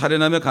도둑질하고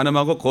살인하며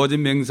간음하고 거짓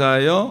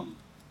맹세하여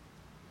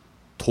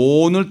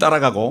돈을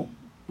따라가고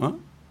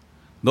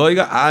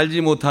너희가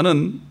알지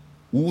못하는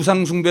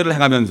우상 숭배를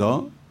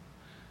행하면서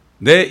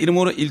내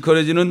이름으로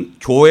일컬어지는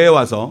교회에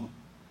와서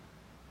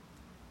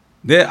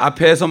내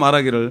앞에서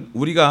말하기를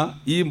우리가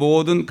이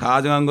모든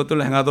가증한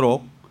것들을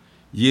행하도록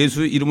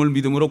예수 이름을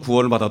믿음으로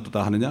구원을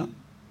받았다 하느냐?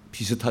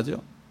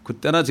 비슷하죠.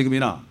 그때나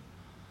지금이나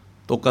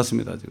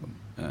똑같습니다. 지금.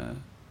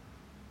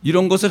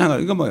 이런 것을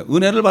행하는, 그러니까 뭐예요?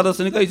 은혜를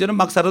받았으니까 이제는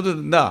막 살아도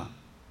된다.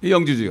 이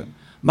영주주의가.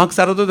 막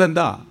살아도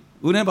된다.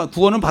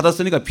 구원은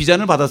받았으니까,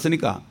 비전을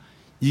받았으니까.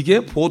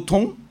 이게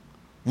보통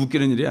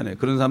웃기는 일이 아니에요.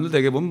 그런 사람들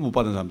되게 보면 못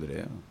받은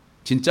사람들이에요.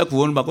 진짜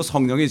구원을 받고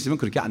성령이 있으면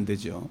그렇게 안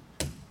되죠.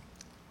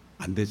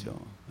 안 되죠.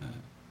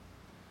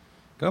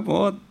 그러니까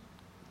뭐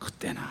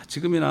그때나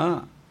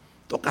지금이나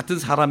똑같은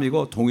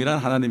사람이고 동일한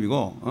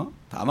하나님이고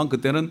다만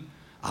그때는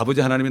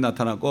아버지 하나님이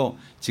나타났고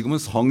지금은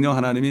성령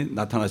하나님이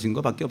나타나신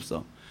것밖에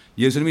없어.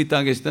 예수님이 이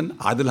땅에 계실 때는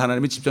아들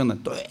하나님이 직접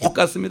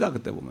똑같습니다.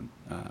 그때 보면.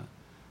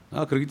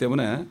 그렇기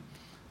때문에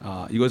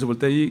이것을 볼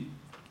때 이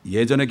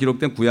예전에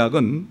기록된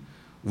구약은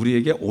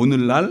우리에게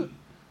오늘날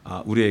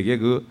우리에게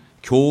그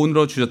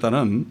교훈으로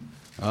주셨다는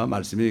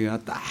말씀이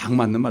딱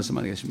맞는 말씀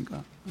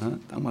아니겠습니까?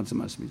 딱 맞는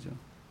말씀이죠.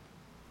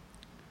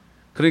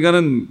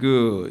 그러니까는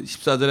그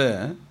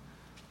 14절에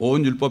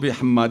온 율법이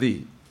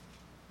한마디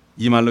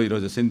이 말로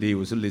이루어졌으니 네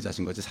이웃을 네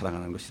자신같이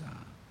사랑하는 것이다.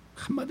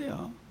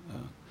 한마디요.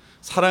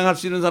 사랑할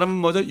수 있는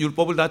사람은 먼저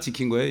율법을 다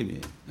지킨 거예요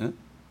이미.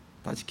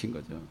 다 지킨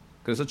거죠.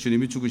 그래서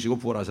주님이 죽으시고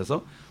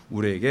부활하셔서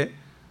우리에게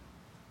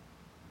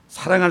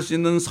사랑할 수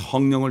있는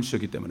성령을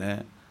주셨기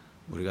때문에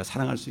우리가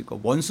사랑할 수 있고,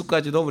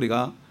 원수까지도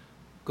우리가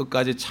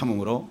끝까지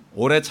참음으로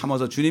오래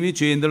참아서, 주님이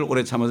죄인들을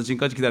오래 참아서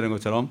지금까지 기다리는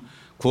것처럼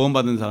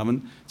구원받은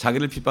사람은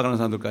자기를 핍박하는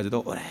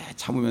사람들까지도 오래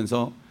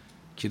참으면서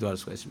기도할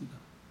수가 있습니다.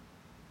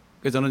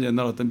 그래서 저는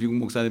옛날 어떤 미국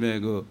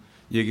목사님의 그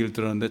얘기를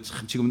들었는데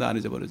참 지금도 안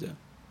잊어버려져.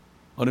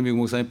 어느 미국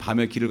목사님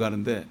밤에 길을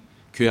가는데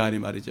교회 안이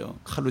말이죠,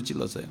 칼로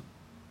찔렀어요.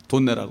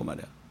 돈 내라고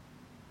말이야.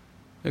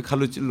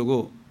 칼로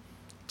찌르고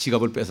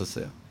지갑을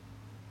뺏었어요.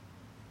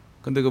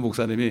 근데 그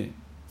목사님이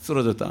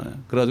쓰러졌다.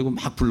 그래가지고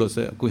막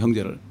불렀어요, 그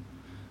형제를.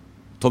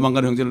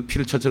 도망가는 형제를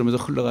피를 철철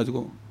하면서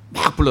흘러가지고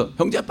막 불러,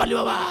 형제 빨리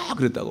와봐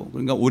그랬다고.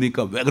 그러니까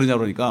오니까 왜 그러냐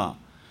그러니까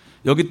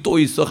여기 또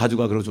있어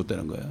가지고 가, 그러고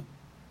줬다는 거예요.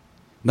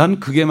 난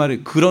그게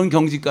말이, 그런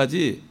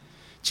경지까지,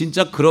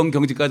 진짜 그런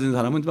경지까지 있는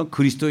사람은 정말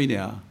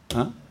그리스도인이야.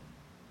 어?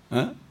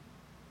 어?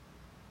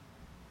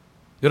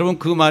 여러분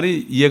그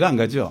말이 이해가 안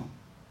가죠?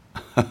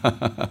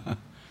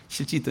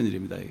 실제 있던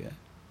일입니다 이게.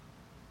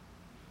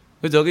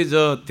 저기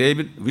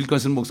데이빗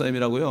윌컨슨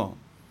목사님이라고요,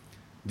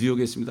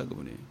 뉴욕에 있습니다.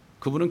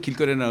 그분은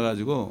길거리에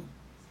나가가지고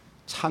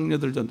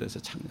창녀들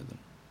전도했어요. 창녀들.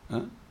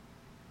 어?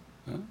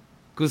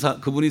 어?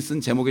 그분이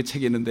쓴 제목의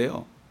책이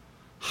있는데요,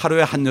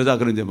 하루에 한 여자,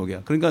 그런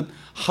제목이야. 그러니까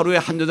하루에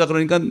한 여자,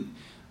 그러니까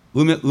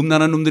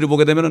음란한 놈들이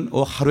보게 되면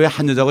하루에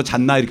한 여자고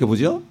잤나 이렇게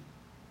보죠.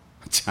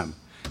 참.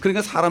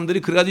 그러니까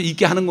사람들이 그래가지고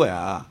있게 하는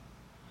거야.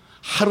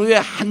 하루에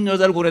한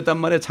여자를 보냈단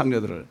말이야,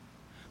 창녀들을.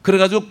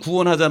 그래가지고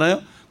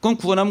구원하잖아요. 그럼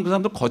구원하면 그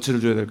사람들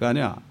거처를 줘야 될 거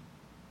아니야.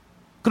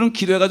 그럼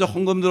기도해가지고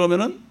헌금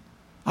들어오면은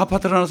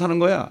아파트를 하나 사는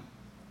거야.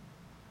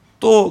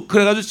 또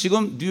그래가지고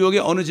지금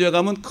뉴욕의 어느 지역에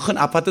가면 큰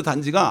아파트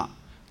단지가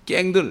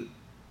갱들,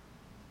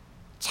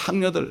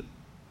 창녀들,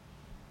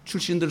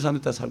 출신들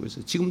사람들이 다 살고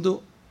있어요.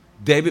 지금도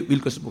데이빗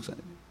윌컨슨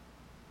목사님.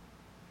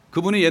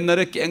 그분이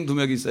옛날에 갱 두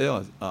명이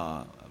있어요.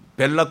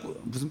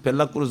 무슨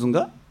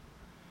벨라크루스인가?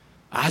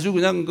 아주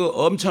그냥 그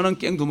엄청난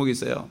갱 두목이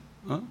있어요.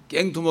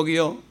 갱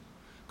두목이요,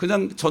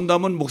 그냥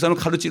전담은 목사님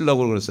칼로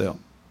찌르려고 그랬어요.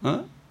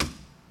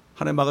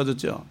 한 해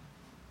막아줬죠.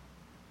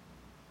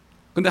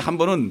 근데 한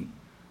번은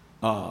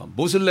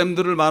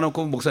모슬렘들을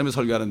많아놓고 목사님이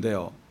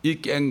설교하는데요,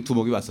 이 갱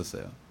두목이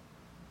왔었어요.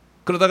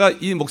 그러다가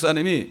이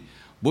목사님이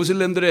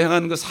모슬렘들에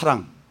향한 그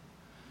사랑,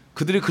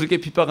 그들이 그렇게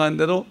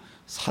핍박하는데도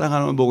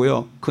사랑하는 걸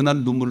보고요,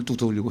 그날 눈물을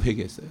뚝뚝 흘리고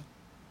회개했어요.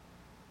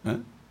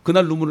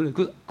 그날 눈물을,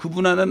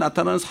 그분 안에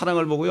나타나는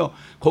사랑을 보고요,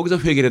 거기서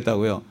회개를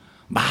했다고요.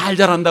 말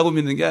잘한다고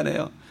믿는 게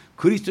아니에요.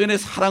 그리스도인의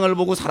사랑을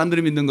보고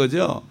사람들이 믿는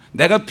거죠.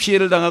 내가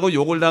피해를 당하고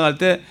욕을 당할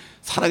때,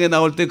 사랑에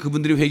나올 때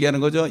그분들이 회개하는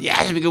거죠.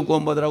 야, 이렇게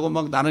구원받으라고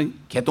막 나는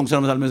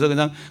개똥처럼 살면서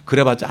그냥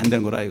그래봤자 안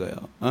되는 거라 이거예요.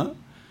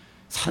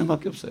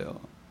 사랑밖에 없어요.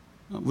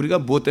 우리가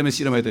무엇 때문에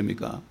씨름해야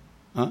됩니까?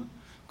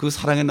 그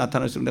사랑에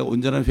나타날수록 내가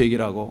온전한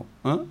회개를 하고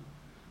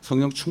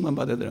성령 충만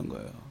받아야 되는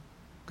거예요.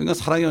 그러니까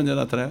사랑이 언제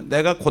나타나요?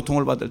 내가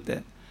고통을 받을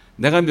때,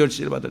 내가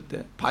멸시를 받을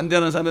때,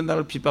 반대하는 사람이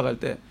나를 핍박할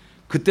때,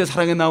 그때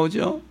사랑이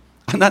나오죠.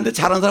 나한테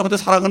잘하는 사람한테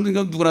사랑하는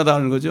건 누구나 다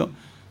하는 거죠.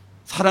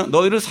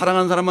 너희를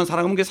사랑하는 사람만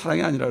사랑하면 그게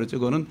사랑이 아니라 그랬죠.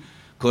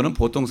 그거는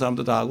보통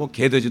사람도 다 하고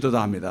개돼지도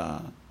다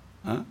합니다.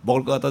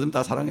 먹을 것 같아지면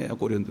다 사랑해요.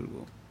 꼬리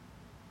흔들고.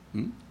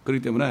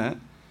 그렇기 때문에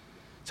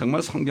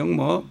정말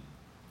성경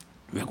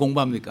왜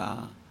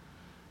공부합니까?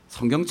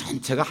 성경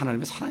전체가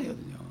하나님의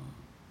사랑이거든요.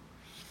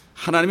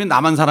 하나님이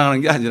나만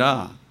사랑하는 게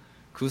아니라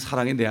그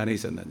사랑이 내 안에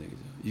있었다는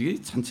얘기죠.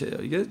 이게 전체예요.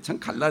 이게 참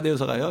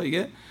갈라디아서가요,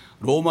 이게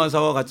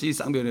로마서와 같이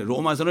쌍벽이에요.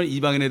 로마서는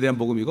이방인에 대한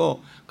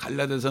복음이고,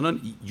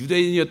 갈라디아서는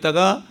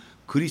유대인이었다가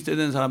그리스도에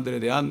대한 사람들에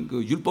대한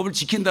그 율법을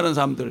지킨다는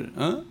사람들,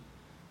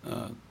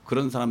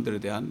 그런 사람들에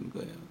대한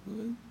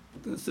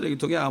거예요.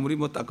 쓰레기통에 아무리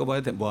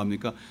닦아봐야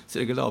뭐합니까?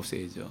 쓰레기를 다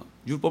없애야죠.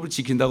 율법을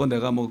지킨다고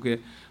내가 그게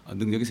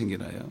능력이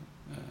생기나요?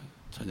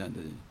 전혀 안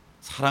되죠.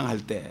 사랑할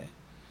때,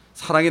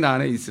 사랑이 나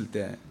안에 있을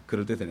때,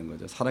 그럴 때 되는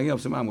거죠. 사랑이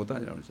없으면 아무것도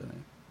아니라고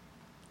그러잖아요.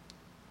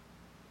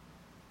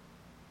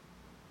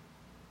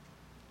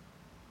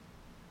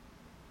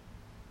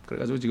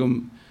 그래가지고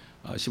지금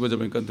 15절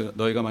보니까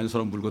너희가 만약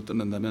서로 물고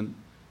뜯는다면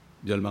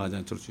멸망하지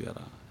않도록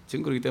주의하라.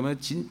 지금 그렇기 때문에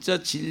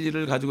진짜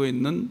진리를 가지고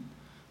있는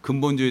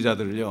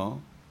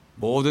근본주의자들을요,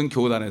 모든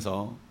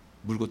교단에서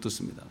물고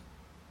뜯습니다.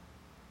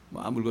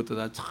 물고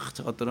뜯다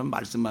저것들은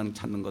말씀만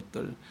찾는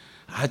것들,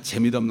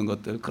 재미도 없는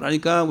것들.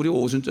 그러니까 우리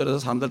오순절에서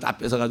사람들 다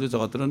뺏어가지고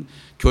저것들은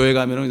교회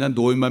가면 그냥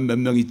노인만 몇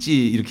명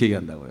있지 이렇게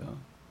얘기한다고요.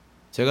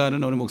 제가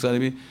아는 어느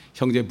목사님이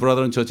형제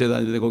브라더런 처치에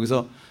다니는데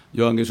거기서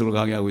요한계시록을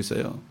강의하고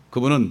있어요.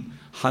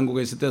 그분은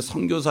한국에 있을 때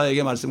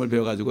선교사에게 말씀을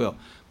배워가지고요,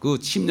 그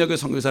침략의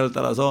선교사를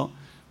따라서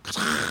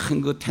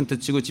가장 그 텐트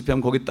치고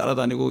집회하면 거기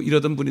따라다니고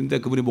이러던 분인데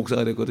그분이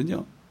목사가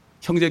됐거든요.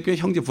 형제교회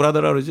형제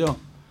브라더라 그러죠.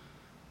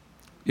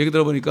 얘기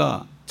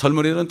들어보니까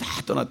젊은이들은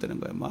다 떠났다는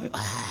거예요.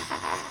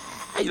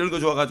 이런 거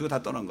좋아가지고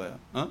다 떠난 거예요.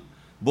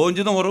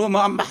 뭔지도 모르고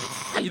막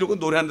이러고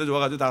노래하는데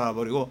좋아가지고 다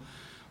가버리고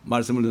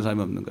말씀을 듣는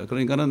사람이 없는 거예요.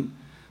 그러니까는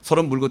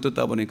서로 물고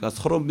뜯다 보니까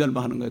서로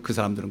멸망하는 거예요. 그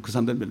사람들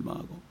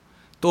멸망하고,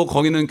 또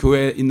거기는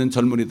교회에 있는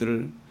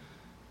젊은이들을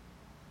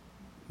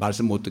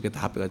말씀 못 듣게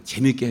다 앞에가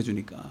재밌게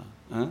해주니까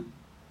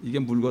이게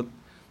물고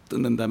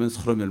뜯는다면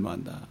서로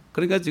멸망한다.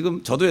 그러니까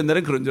지금 저도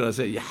옛날에 그런 줄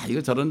알았어요. 야,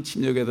 이거 저런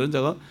침략애들은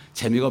저거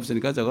재미가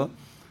없으니까 저거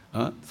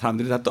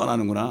사람들이 다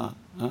떠나는구나.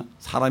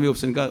 사람이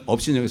없으니까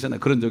업신여기서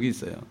그런 적이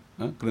있어요.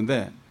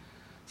 그런데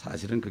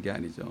사실은 그게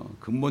아니죠.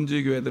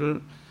 근본주의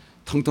교회들을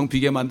텅텅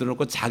비게 만들어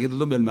놓고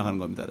자기들도 멸망하는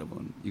겁니다,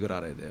 여러분. 이걸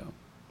알아야 돼요.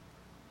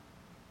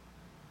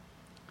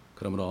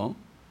 그러므로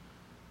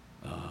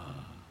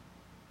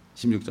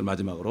 16절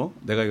마지막으로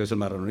내가 이것을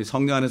말하노니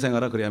성령 안에서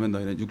행하라 그리하면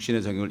너희는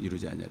육신의 정욕을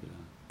이루지 아니하리라.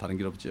 다른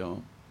길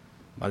없죠.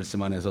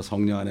 말씀 안에서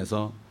성령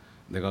안에서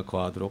내가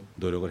거하도록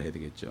노력을 해야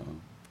되겠죠.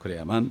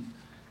 그래야만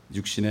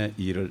육신의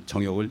일을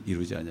정욕을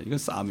이루지 않냐. 이건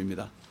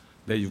싸움입니다.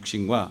 내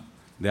육신과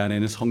내 안에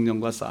있는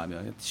성령과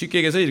싸움이에요. 쉽게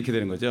얘기해서 이렇게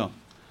되는 거죠.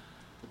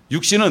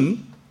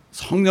 육신은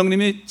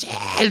성령님이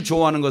제일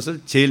좋아하는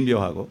것을 제일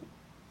미워하고,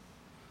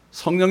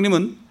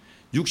 성령님은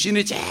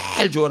육신이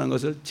제일 좋아하는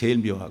것을 제일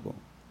미워하고,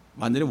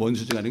 완전히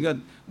원수지가 아니라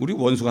우리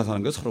원수가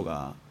사는 거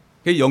서로가.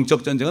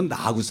 영적 전쟁은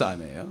나하고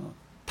싸움이에요.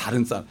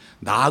 다른 싸움.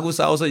 나하고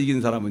싸워서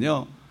이긴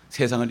사람은요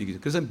세상을 이기죠.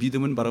 그래서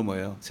믿음은 바로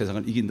뭐예요?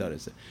 세상을 이긴다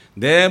그랬어요.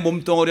 내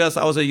몸뚱어리와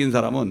싸워서 이긴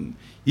사람은,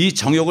 이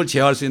정욕을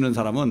제어할 수 있는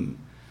사람은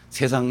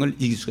세상을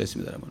이길 수가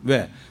있습니다, 여러분.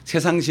 왜?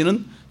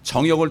 세상신은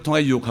정욕을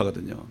통해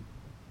유혹하거든요.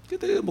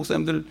 그때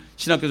목사님들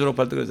신학교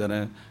졸업할 때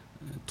그러잖아요.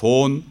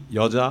 돈,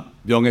 여자,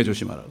 명예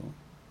조심하라고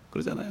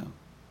그러잖아요.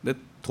 근데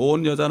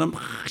돈, 여자는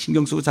막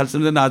신경 쓰고 잘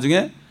쓰는데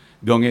나중에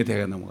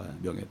명예대가 넘어가요.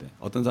 명예대.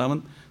 어떤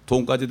사람은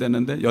돈까지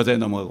됐는데 여자에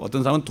넘어가고,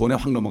 어떤 사람은 돈에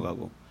확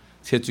넘어가고.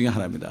 셋 중에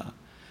하나입니다.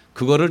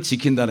 그거를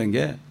지킨다는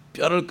게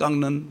뼈를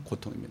깎는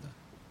고통입니다.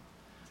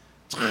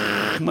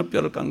 정말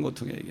뼈를 깎는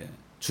고통이에요, 이게.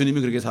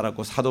 주님이 그렇게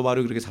살았고 사도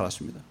바울이 그렇게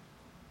살았습니다.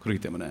 그렇기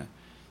때문에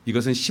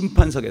이것은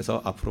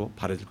심판석에서 앞으로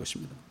발해질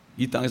것입니다.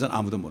 이 땅에서는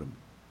아무도 모릅니다.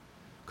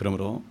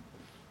 그러므로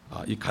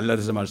이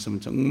갈라디아서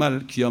말씀은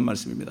정말 귀한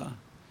말씀입니다.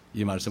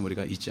 이 말씀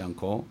우리가 잊지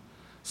않고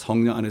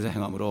성령 안에서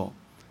행함으로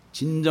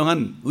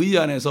진정한 의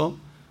안에서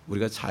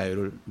우리가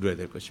자유를 누려야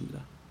될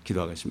것입니다.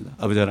 기도하겠습니다.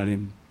 아버지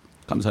하나님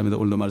감사합니다.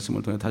 오늘도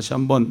말씀을 통해 다시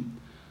한번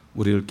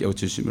우리를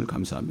깨우치심을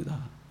감사합니다.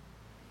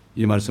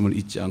 이 말씀을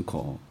잊지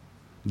않고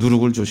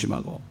누룩을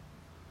조심하고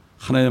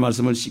하나님의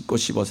말씀을 씹고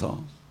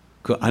씹어서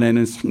그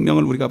안에는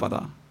생명을 우리가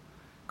받아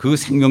그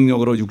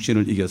생명력으로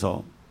육신을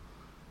이겨서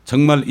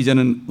정말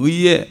이제는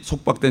의에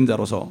속박된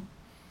자로서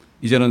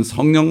이제는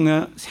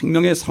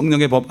생명의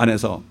성령의 법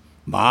안에서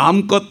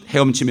마음껏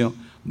헤엄치며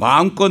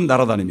마음껏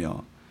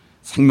날아다니며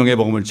생명의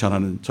복음을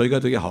전하는 저희가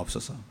되게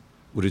하옵소서.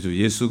 우리 주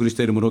예수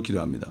그리스도의 이름으로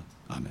기도합니다.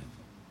 아멘.